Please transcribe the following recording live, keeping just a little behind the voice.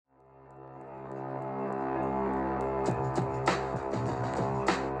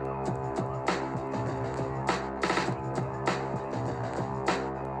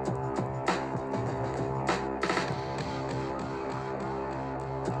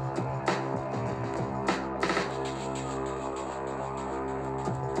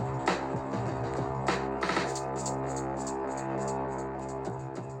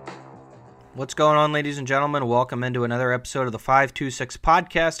What's going on, ladies and gentlemen? Welcome into another episode of the 526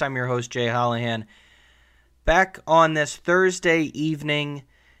 Podcast. I'm your host, Jay Hollihan. Back on this Thursday evening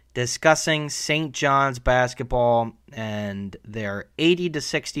discussing St. John's basketball and their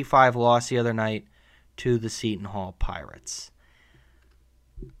 80-65 loss the other night to the Seton Hall Pirates.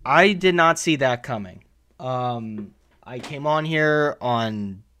 I did not see that coming. I came on here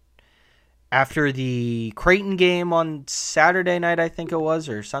after the Creighton game on Saturday night, I think it was,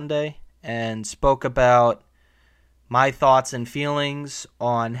 or Sunday, and spoke about my thoughts and feelings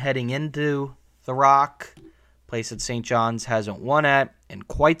on heading into the Rock, place that St. John's hasn't won at in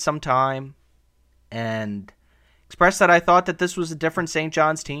quite some time, and expressed that I thought that this was a different St.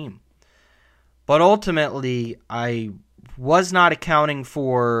 John's team. But ultimately, I was not accounting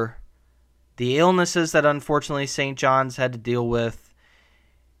for the illnesses that unfortunately St. John's had to deal with,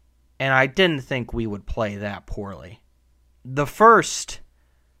 and I didn't think we would play that poorly. The first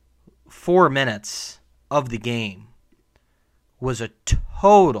 4 minutes of the game was a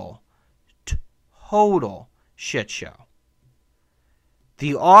total shit show.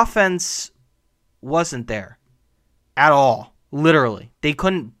 The offense wasn't there at all, literally. They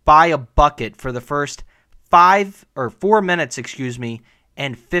couldn't buy a bucket for the first 4 minutes,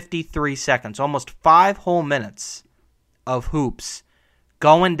 and 53 seconds, almost 5 whole minutes of hoops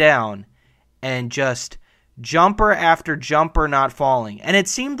going down and just jumper after jumper not falling. And it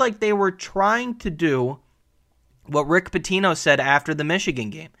seemed like they were trying to do what Rick Pitino said after the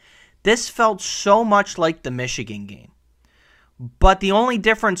Michigan game. This felt so much like the Michigan game. But the only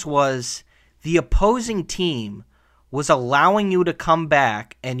difference was the opposing team was allowing you to come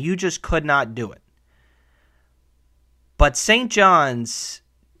back and you just could not do it. But St. John's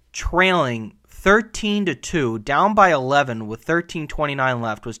trailing 13-2, down by 11 with 13:29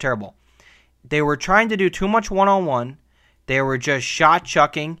 left was terrible. They were trying to do too much one-on-one. They were just shot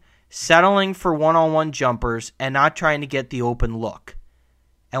chucking, settling for one-on-one jumpers, and not trying to get the open look.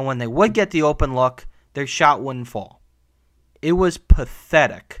 And when they would get the open look, their shot wouldn't fall. It was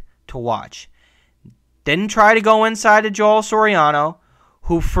pathetic to watch. Didn't try to go inside to Joel Soriano,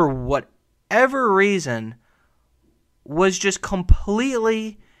 who for whatever reason was just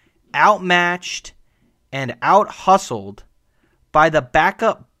completely outmatched and out-hustled by the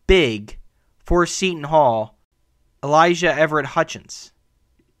backup big for Seton Hall, Elijah Everett Hutchins.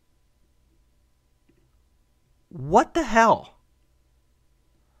 What the hell?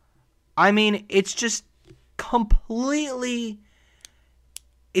 I mean, it's just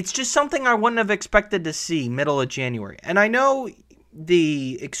something I wouldn't have expected to see middle of January. And I know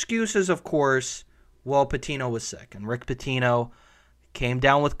the excuses, of course, well, Pitino was sick, and Rick Pitino came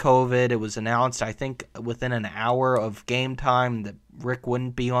down with COVID. It was announced, I think, within an hour of game time that Rick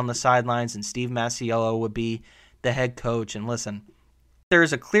wouldn't be on the sidelines and Steve Masiello would be the head coach. And listen,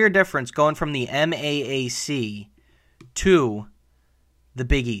 there's a clear difference going from the MAAC to the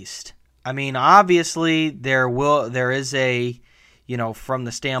Big East. I mean, obviously, there is a, from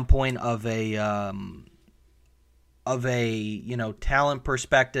the standpoint of a talent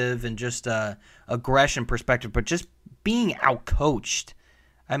perspective and just aggression perspective, but just being outcoached.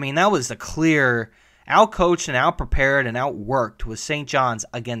 I mean, that was the clear outcoached and outprepared and outworked with St. John's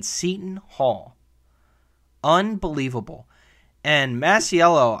against Seton Hall. Unbelievable. And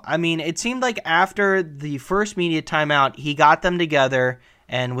Masiello, I mean, it seemed like after the first media timeout, he got them together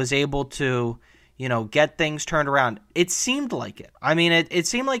and was able to, get things turned around. It seemed like it. I mean, it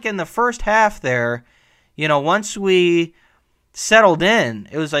seemed like in the first half there, once we settled in,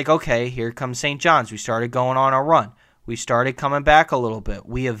 it was like, okay, here comes St. John's. We started going on a run. We started coming back a little bit.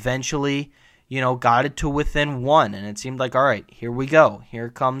 We eventually, got it to within 1, and it seemed like, all right, here we go. Here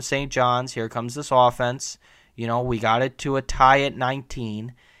comes St. John's. Here comes this offense. We got it to a tie at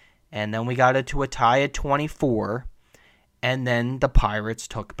 19, and then we got it to a tie at 24, and then the Pirates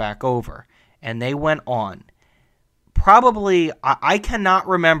took back over, and they went on. Probably, I cannot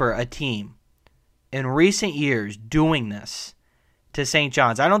remember a team in recent years doing this to St.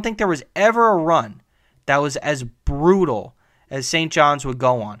 John's. I don't think there was ever a run that was as brutal as St. John's would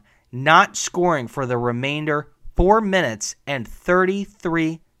go on, not scoring for the remainder 4 minutes and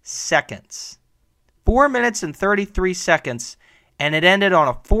 33 seconds. 4 minutes and 33 seconds, and it ended on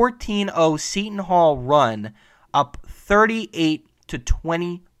a 14-0 Seton Hall run, up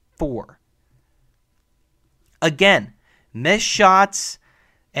 38-24. Again, missed shots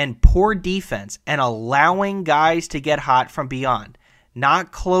and poor defense and allowing guys to get hot from beyond.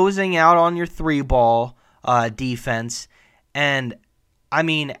 Not closing out on your three ball defense. And, I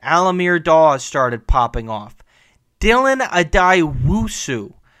mean, Alamir Dawes started popping off. Dylan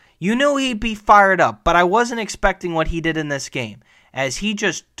Adai-Wusu. You knew he'd be fired up, but I wasn't expecting what he did in this game, as he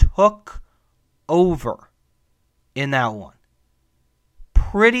just took over in that one.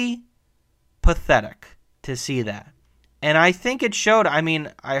 Pretty pathetic to see that. And I think it showed. I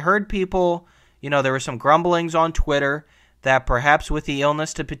mean, I heard people, there were some grumblings on Twitter that perhaps with the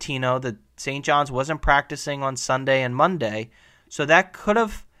illness to Patino, that St. John's wasn't practicing on Sunday and Monday. So that could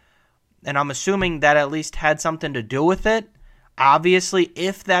have, and I'm assuming that at least had something to do with it. Obviously,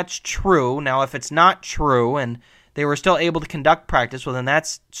 if that's true, now if it's not true and they were still able to conduct practice, well then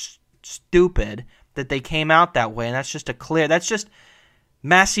that's stupid that they came out that way. And that's just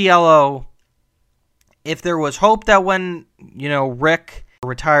Masiello. If there was hope that when, Rick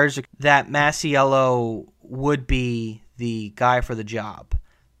retires, that Masiello would be the guy for the job,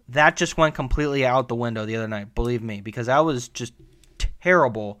 that just went completely out the window the other night, believe me, because that was just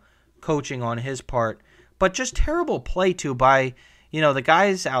terrible coaching on his part, but just terrible play too by, the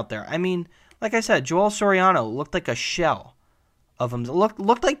guys out there. I mean, like I said, Joel Soriano looked like a shell of him.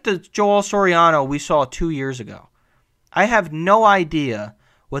 Looked like the Joel Soriano we saw 2 years ago. I have no idea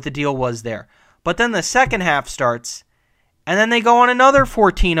what the deal was there. But then the second half starts, and then they go on another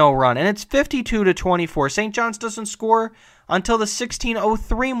 14-0 run, and it's 52-24. St. John's doesn't score until the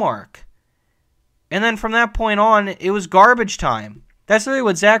 16:03 mark. And then from that point on, it was garbage time. That's really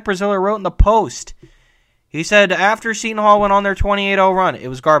what Zach Braziller wrote in the Post. He said after Seton Hall went on their 28-0 run, it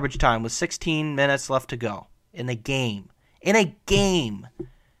was garbage time with 16 minutes left to go in the game. In a game.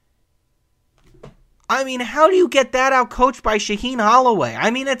 I mean, how do you get that out coached by Shaheen Holloway?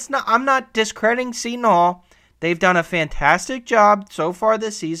 I mean, I'm not discrediting Seton Hall. They've done a fantastic job so far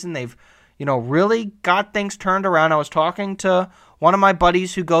this season. They've, really got things turned around. I was talking to one of my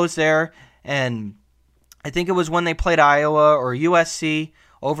buddies who goes there, and I think it was when they played Iowa or USC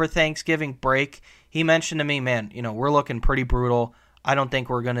over Thanksgiving break. He mentioned to me, man, we're looking pretty brutal. I don't think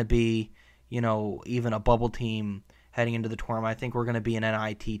we're going to be, even a bubble team heading into the tournament. I think we're going to be an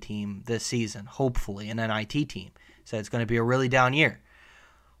NIT team this season, hopefully an NIT team. So it's going to be a really down year.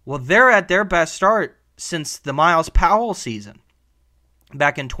 Well, they're at their best start since the Miles Powell season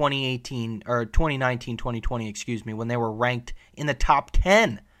back in 2018 or 2019, 2020, when they were ranked in the top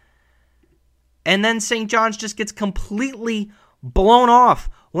 10. And then St. John's just gets completely blown off.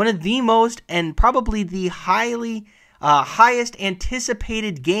 One of the most and probably the highest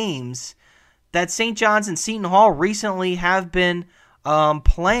anticipated games that St. John's and Seton Hall recently have been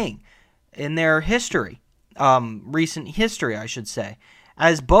playing in their history, recent history, I should say.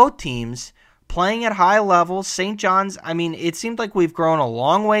 As both teams playing at high levels, St. John's, I mean, it seemed like we've grown a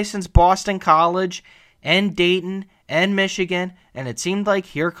long way since Boston College and Dayton and Michigan, and it seemed like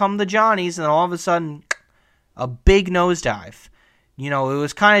here come the Johnnies, and all of a sudden, a big nosedive. It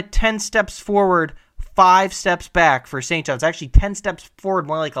was kind of 10 steps forward, 5 steps back for St. John's. Actually, 10 steps forward,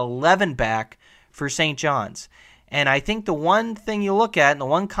 more like 11 back for St. John's. And I think the one thing you look at, and the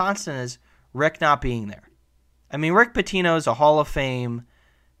one constant, is Rick not being there. I mean, Rick Pitino is a Hall of Fame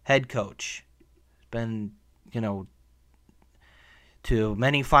head coach. He's been, to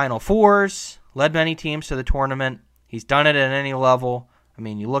many Final Fours, led many teams to the tournament. He's done it at any level. I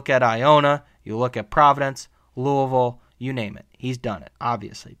mean, you look at Iona, you look at Providence, Louisville, you name it. He's done it,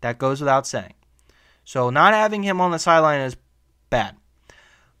 obviously. That goes without saying. So not having him on the sideline is bad.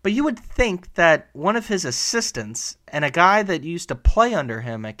 But you would think that one of his assistants and a guy that used to play under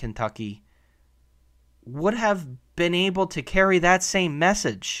him at Kentucky would have been able to carry that same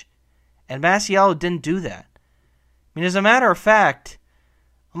message. And Masiello didn't do that. I mean, as a matter of fact,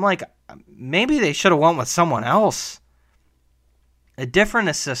 I'm like, maybe they should have went with someone else. A different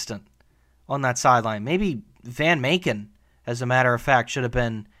assistant on that sideline. Maybe Van Macon, as a matter of fact, should have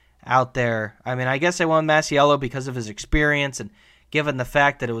been out there. I mean, I guess they won Masiello because of his experience and given the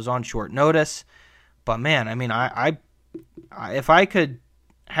fact that it was on short notice. But man, I mean, I if I could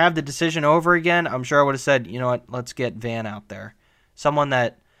have the decision over again, I'm sure I would have said, you know what, let's get Van out there. Someone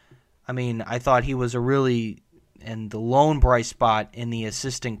that, I mean, I thought he was a really, and the lone bright spot in the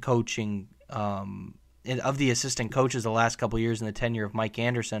assistant coaching, of the assistant coaches the last couple of years in the tenure of Mike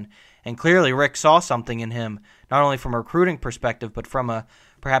Anderson. And clearly Rick saw something in him, not only from a recruiting perspective, but from a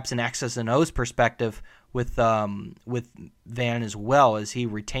perhaps an X's and O's perspective with Van as well, as he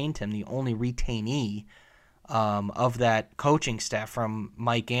retained him, the only retainee of that coaching staff from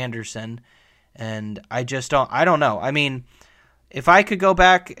Mike Anderson. And I don't know. I mean, if I could go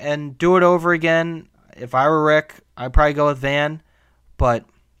back and do it over again, if I were Rick, I'd probably go with Van. But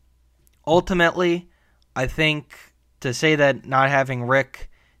ultimately, I think to say that not having Rick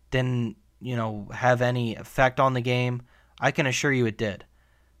didn't, have any effect on the game, I can assure you it did.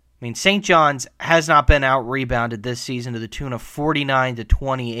 I mean, St. John's has not been out-rebounded this season to the tune of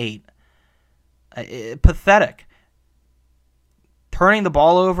 49-28. Pathetic. Turning the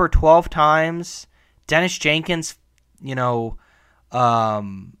ball over 12 times, Dennis Jenkins, he's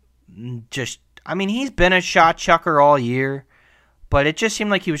been a shot chucker all year, but it just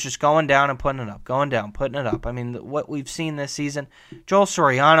seemed like he was just going down and putting it up, going down, putting it up. I mean, what we've seen this season, Joel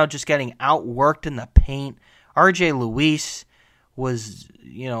Soriano just getting outworked in the paint. RJ Luis was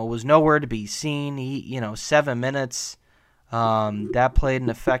nowhere to be seen. He, 7 minutes. That played an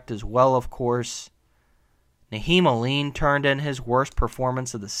effect as well, of course. Naheem Aline turned in his worst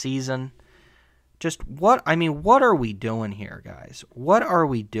performance of the season. Just what are we doing here, guys? What are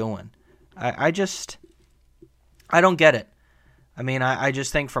we doing? I don't get it. I mean, I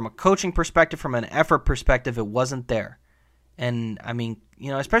just think from a coaching perspective, from an effort perspective, it wasn't there. And,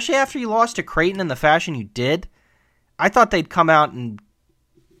 especially after you lost to Creighton in the fashion you did, I thought they'd come out and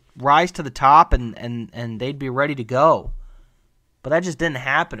rise to the top and they'd be ready to go. But that just didn't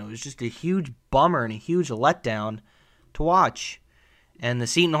happen. It was just a huge bummer and a huge letdown to watch. And the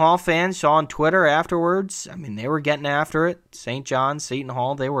Seton Hall fans saw on Twitter afterwards, they were getting after it. St. John's, Seton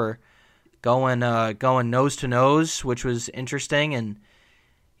Hall, they were going nose to nose, which was interesting. And,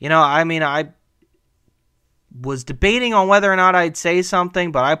 I was debating on whether or not I'd say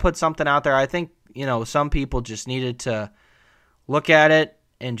something, but I put something out there. I think, some people just needed to look at it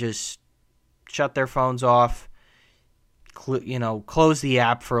and just shut their phones off, close the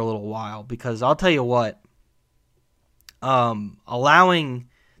app for a little while. Because I'll tell you what, allowing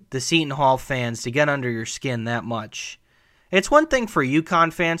the Seton Hall fans to get under your skin that much, it's one thing for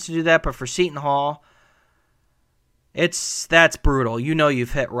UConn fans to do that, but for Seton Hall, that's brutal.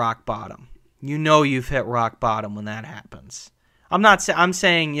 You've hit rock bottom. You've hit rock bottom when that happens. I'm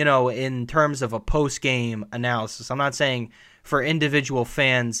saying, in terms of a post-game analysis. I'm not saying for individual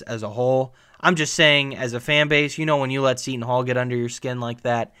fans as a whole. I'm just saying as a fan base, when you let Seton Hall get under your skin like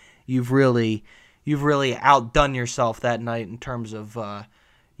that, you've really outdone yourself that night in terms of,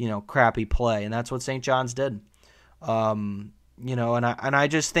 crappy play. And that's what St. John's did. And I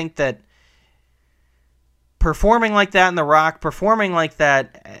just think that performing like that in the Rock, performing like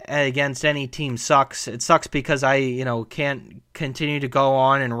that against any team sucks. It sucks because I, can't continue to go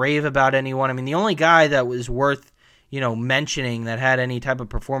on and rave about anyone. The only guy that was worth, mentioning that had any type of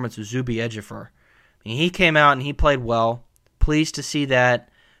performance was Zuby Ejiofor. He came out and he played well. Pleased to see that.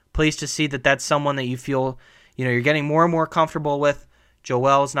 Pleased to see that that's someone that you feel, you're getting more and more comfortable with.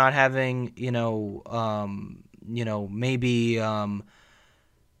 Joel's not having, maybe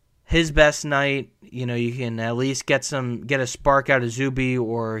his best night. You can at least get a spark out of Zuby,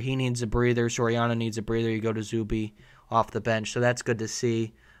 or he needs a breather. Soriano needs a breather. You go to Zuby off the bench, so that's good to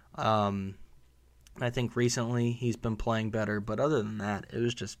see. I think recently he's been playing better, but other than that, it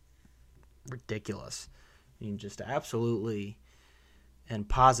was just ridiculous. Just absolutely and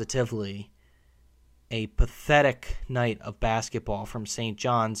positively a pathetic night of basketball from St.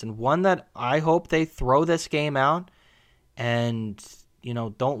 John's, and one that I hope they throw this game out and,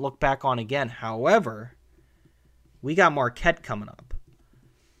 don't look back on again. However, we got Marquette coming up.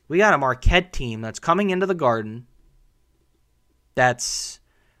 We got a Marquette team that's coming into the Garden that's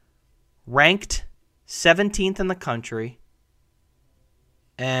ranked 17th in the country,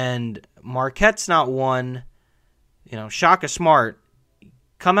 and Marquette's not one, Shaka Smart,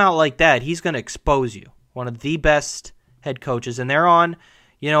 come out like that, he's going to expose you. One of the best head coaches, and they're on,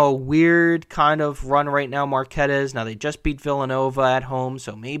 a weird kind of run right now, Marquette is. Now, they just beat Villanova at home,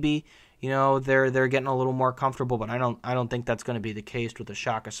 so maybe, they're getting a little more comfortable, but I don't think that's going to be the case with the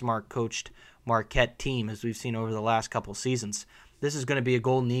Shaka Smart coached Marquette team, as we've seen over the last couple seasons. This is going to be a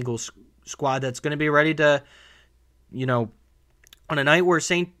Golden Eagles squad that's going to be ready to, on a night where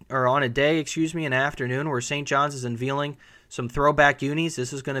an afternoon where St. John's is unveiling some throwback unis.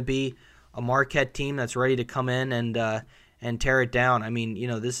 This is going to be a Marquette team that's ready to come in and tear it down.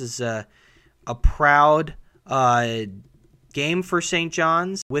 This is a proud game for St.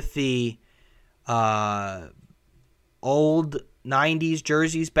 John's with the old 90s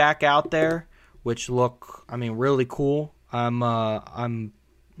jerseys back out there, which look, really cool. I'm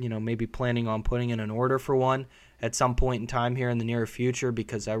maybe planning on putting in an order for one at some point in time here in the near future,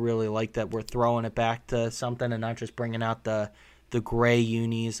 because I really like that we're throwing it back to something and not just bringing out the gray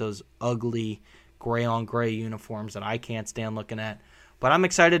unis, those ugly gray-on-gray uniforms that I can't stand looking at. But I'm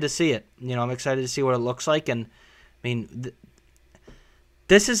excited to see it. I'm excited to see what it looks like. And,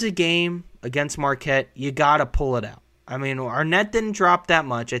 this is a game against Marquette. You got to pull it out. Our net didn't drop that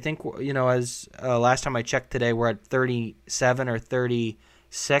much. I think, as last time I checked today, we're at 37 or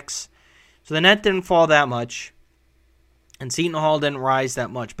 36. So the net didn't fall that much. And Seton Hall didn't rise that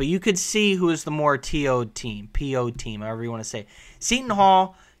much. But you could see who is the more TO'd team, PO'd team, however you want to say it. Seton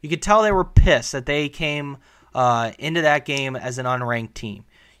Hall, you could tell they were pissed that they came into that game as an unranked team.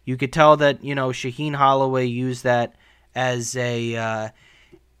 you could tell that, Shaheen Holloway used that as a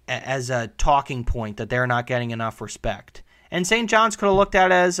talking point, that they're not getting enough respect. And St. John's could have looked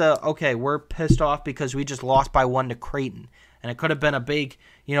at it as, okay, we're pissed off because we just lost by 1 to Creighton. And it could have been a big,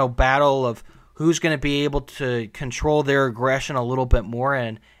 battle of who's going to be able to control their aggression a little bit more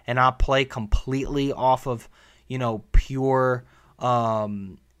and not play completely off of, pure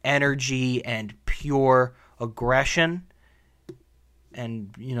energy and pure aggression.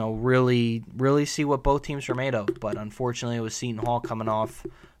 And, really, really see what both teams are made of. But unfortunately, it was Seton Hall coming off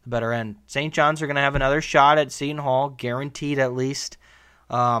the better end. St. John's are going to have another shot at Seton Hall, guaranteed at least,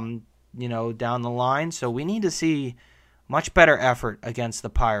 down the line. So we need to see much better effort against the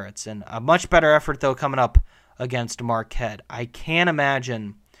Pirates, and a much better effort, though, coming up against Marquette. I can't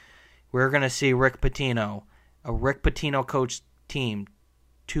imagine we're going to see Rick Pitino, a Rick Pitino coached team,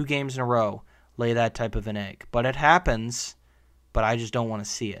 2 games in a row, lay that type of an egg. But it happens, but I just don't want to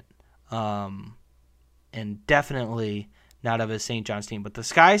see it. And definitely not of a St. John's team. But the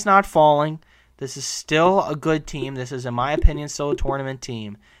sky's not falling. This is still a good team. This is, in my opinion, still a tournament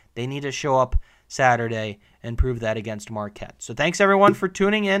team. They need to show up Saturday and prove that against Marquette. So thanks, everyone, for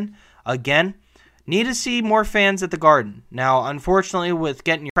tuning in. Again, need to see more fans at the Garden. Now, unfortunately, with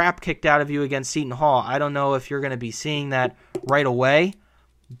getting your crap kicked out of you against Seton Hall, I don't know if you're going to be seeing that right away,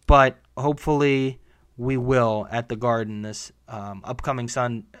 but hopefully we will at the Garden this upcoming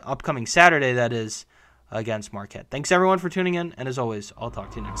Saturday, that is, against Marquette. Thanks, everyone, for tuning in, and as always, I'll talk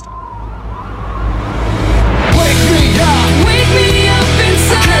to you next time. Wake me up! Wake me